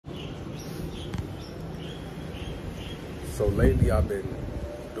So lately I've been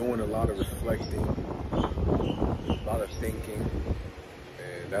doing a lot of reflecting, a lot of thinking,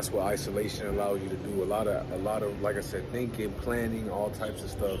 and that's what isolation allows you to do. A lot of, like I said, thinking, planning, all types of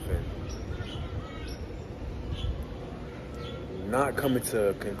stuff, and not coming to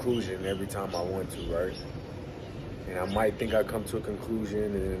a conclusion every time I want to, right? And I might think I come to a conclusion,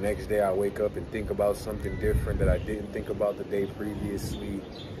 and then the next day I wake up and think about something different that I didn't think about the day previously,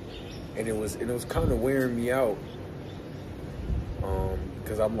 and it was kind of wearing me out.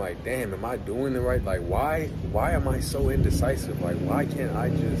 Because I'm like, damn, am I doing it right? Like, why am I so indecisive? Like, why can't I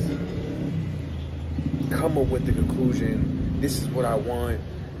just come up with the conclusion, this is what I want,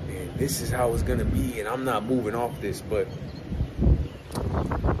 and this is how it's gonna be, and I'm not moving off this? But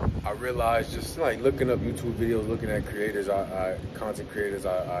I realized, just like looking up YouTube videos, looking at creators, content creators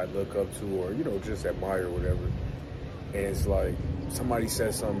I look up to, or, you know, just admire or whatever. And it's like, somebody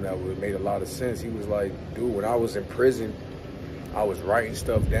said something that made a lot of sense. He was like, dude, when I was in prison, I was writing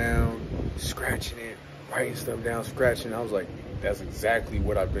stuff down, scratching it, writing stuff down, scratching. I was like, that's exactly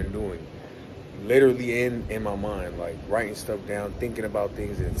what I've been doing. Literally in my mind, like writing stuff down, thinking about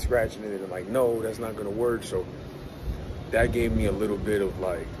things and scratching it, and I'm like, no, that's not gonna work. So that gave me a little bit of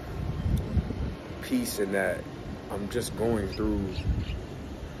like peace in that I'm just going through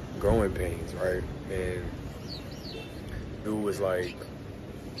growing pains, right? And dude was like,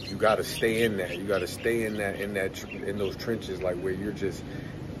 you gotta stay in that. You gotta stay in those trenches, like where you're just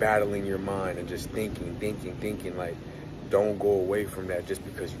battling your mind and just thinking. Like, don't go away from that just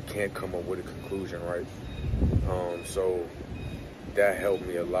because you can't come up with a conclusion, right? So that helped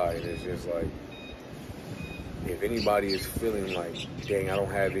me a lot. And it's just like, if anybody is feeling like, dang, I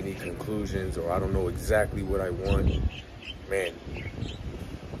don't have any conclusions, or I don't know exactly what I want, man,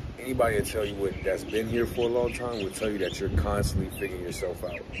 anybody that tell you that's been here for a long time will tell you that you're constantly figuring yourself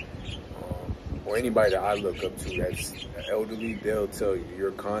out. Or anybody that I look up to that's elderly, they'll tell you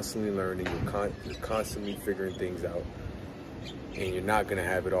you're constantly learning, you're constantly figuring things out, and you're not gonna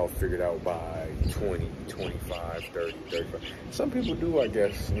have it all figured out by 20, 25, 30, 35. Some people do, I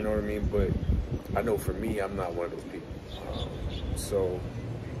guess, you know what I mean? But I know for me, I'm not one of those people.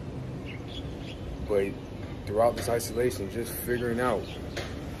 But throughout this isolation, just figuring out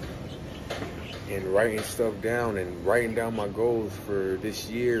and writing stuff down and writing down my goals for this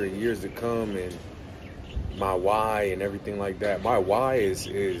year and years to come, and my why and everything like that. My why is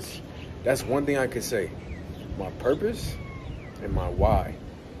that's one thing I could say. My purpose and my why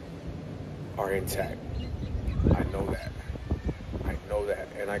are intact. I know that.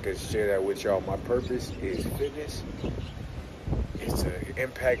 And I can share that with y'all. My purpose is fitness. It's to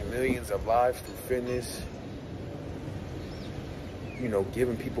impact millions of lives through fitness. You know,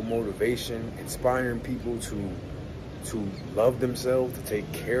 giving people motivation, inspiring people to love themselves, to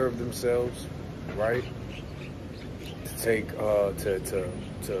take care of themselves, right? To take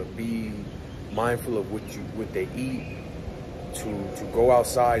to be mindful of what they eat, to go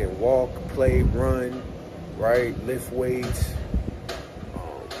outside and walk, play, run, right? Lift weights,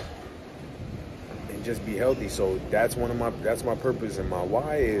 and just be healthy. So that's my purpose, and my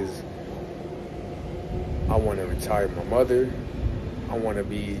why is I want to retire my mother. I want to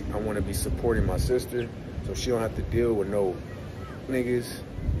be supporting my sister, so she don't have to deal with no niggas.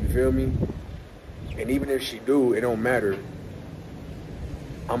 You feel me? And even if she do, it don't matter.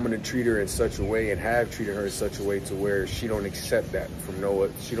 I'm gonna treat her in such a way, and have treated her in such a way, to where she don't accept that from no.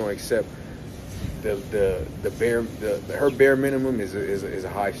 She don't accept her bare minimum is a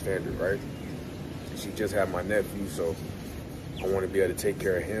high standard, right? She just had my nephew, so I want to be able to take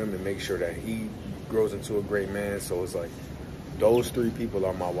care of him and make sure that he grows into a great man. So it's like, those three people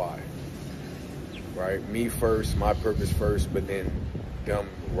are my why, right? Me first, my purpose first, but then them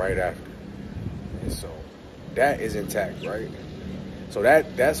right after. And so that is intact, right? So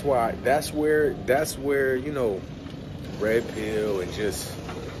that's where, you know, Red Pill and just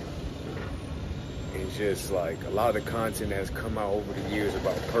like a lot of the content that has come out over the years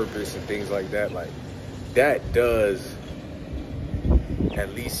about purpose and things like that, like that does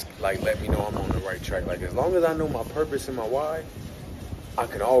at least like let me know I'm on the right track. Like, as long as I know my purpose and my why, I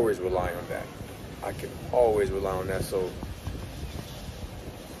can always rely on that. So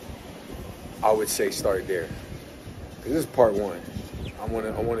I would say start there. This is part one. I want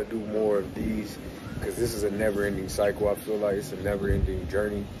to do more of these, because this is a never-ending cycle. I feel like it's a never-ending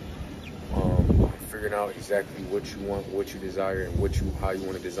journey. Figuring out exactly what you want, what you desire, and how you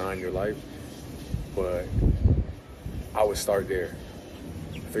want to design your life. But I would start there.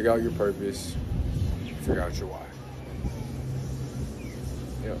 Figure out your purpose. Figure out your why.